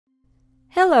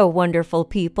Hello, wonderful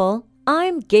people.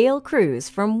 I'm Gail Cruz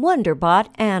from Wonderbot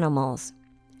Animals.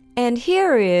 And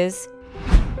here is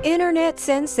internet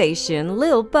sensation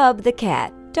Lil Bub the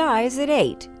cat dies at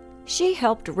 8. She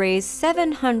helped raise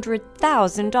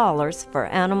 $700,000 for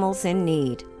animals in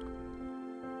need.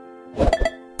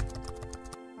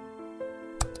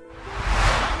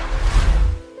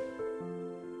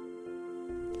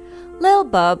 Lil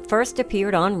Bub first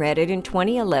appeared on Reddit in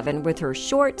 2011 with her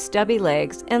short, stubby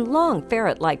legs and long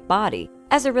ferret-like body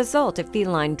as a result of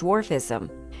feline dwarfism.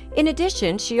 In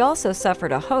addition, she also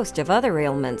suffered a host of other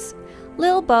ailments.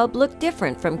 Lil Bub looked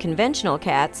different from conventional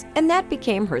cats, and that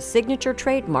became her signature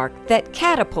trademark that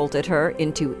catapulted her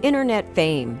into internet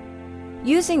fame.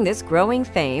 Using this growing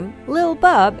fame, Lil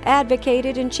Bub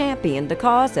advocated and championed the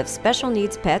cause of special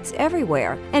needs pets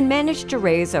everywhere and managed to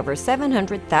raise over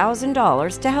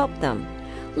 $700,000 to help them.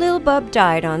 Lil Bub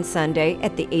died on Sunday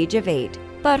at the age of 8,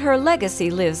 but her legacy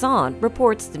lives on,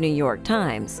 reports the New York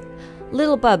Times.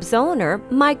 Lil Bub's owner,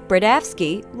 Mike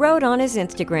Bradavsky, wrote on his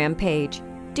Instagram page,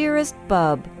 "Dearest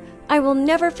Bub, I will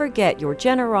never forget your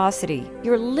generosity,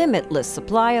 your limitless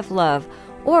supply of love,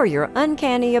 or your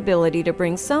uncanny ability to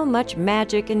bring so much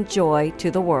magic and joy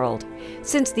to the world.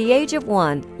 Since the age of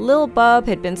 1, Lil Bub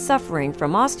had been suffering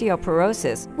from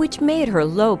osteoporosis, which made her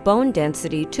low bone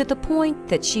density to the point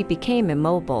that she became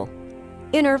immobile.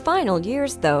 In her final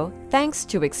years, though, thanks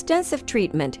to extensive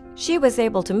treatment, she was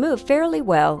able to move fairly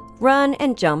well, run,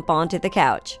 and jump onto the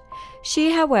couch.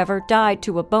 She, however, died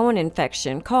to a bone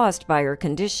infection caused by her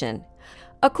condition.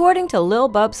 According to Lil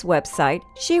Bub's website,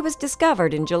 she was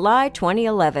discovered in July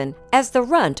 2011 as the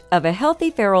runt of a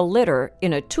healthy feral litter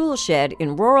in a tool shed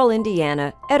in rural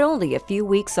Indiana at only a few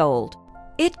weeks old.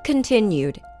 It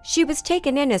continued, she was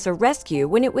taken in as a rescue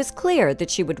when it was clear that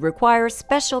she would require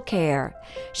special care.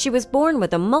 She was born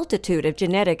with a multitude of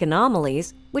genetic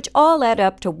anomalies, which all add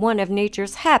up to one of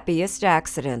nature's happiest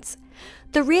accidents.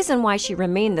 The reason why she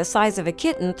remained the size of a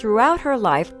kitten throughout her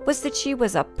life was that she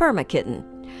was a perma-kitten.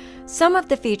 Some of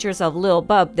the features of Lil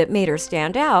Bub that made her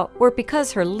stand out were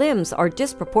because her limbs are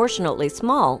disproportionately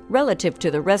small relative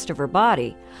to the rest of her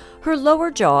body. Her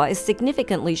lower jaw is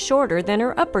significantly shorter than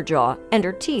her upper jaw, and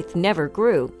her teeth never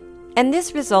grew. And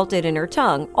this resulted in her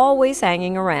tongue always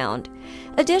hanging around.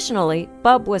 Additionally,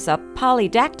 Bub was a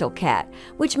polydactyl cat,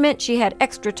 which meant she had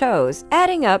extra toes,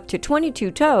 adding up to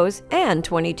 22 toes and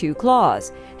 22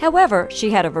 claws. However,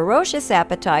 she had a voracious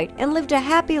appetite and lived a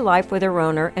happy life with her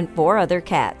owner and 4 other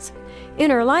cats. In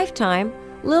her lifetime,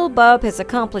 Lil Bub has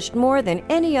accomplished more than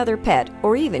any other pet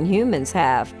or even humans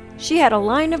have. She had a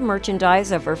line of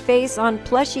merchandise of her face on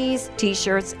plushies,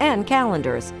 t-shirts, and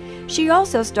calendars. She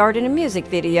also starred in a music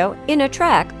video in a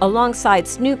track alongside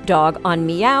Snoop Dogg on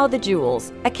Meow the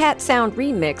Jewels, a cat sound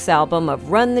remix album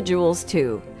of Run the Jewels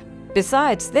 2.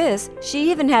 Besides this,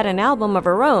 she even had an album of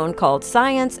her own called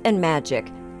Science and Magic,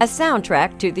 a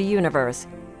soundtrack to the universe.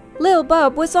 Lil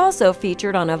Bub was also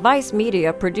featured on a Vice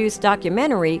Media-produced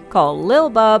documentary called Lil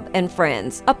Bub and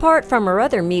Friends, apart from her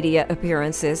other media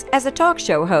appearances as a talk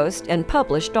show host and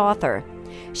published author.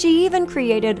 She even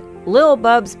created Lil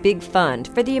Bub's Big Fund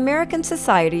for the American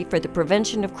Society for the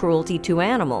Prevention of Cruelty to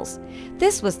Animals.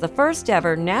 This was the first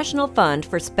ever national fund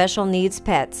for special needs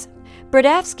pets.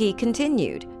 Bradavsky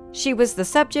continued, she was the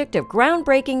subject of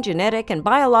groundbreaking genetic and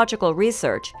biological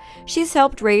research. She's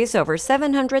helped raise over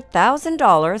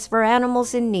 $700,000 for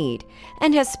animals in need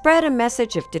and has spread a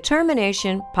message of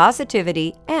determination,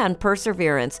 positivity, and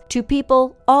perseverance to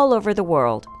people all over the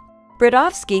world.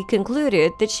 Bradavsky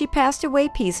concluded that she passed away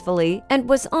peacefully and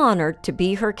was honored to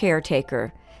be her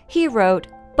caretaker. He wrote,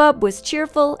 "Bub was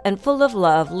cheerful and full of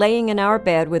love laying in our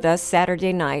bed with us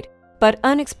Saturday night, but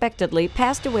unexpectedly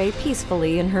passed away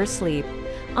peacefully in her sleep.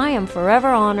 I am forever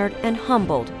honored and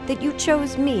humbled that you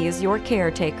chose me as your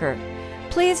caretaker.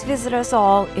 Please visit us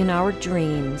all in our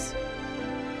dreams."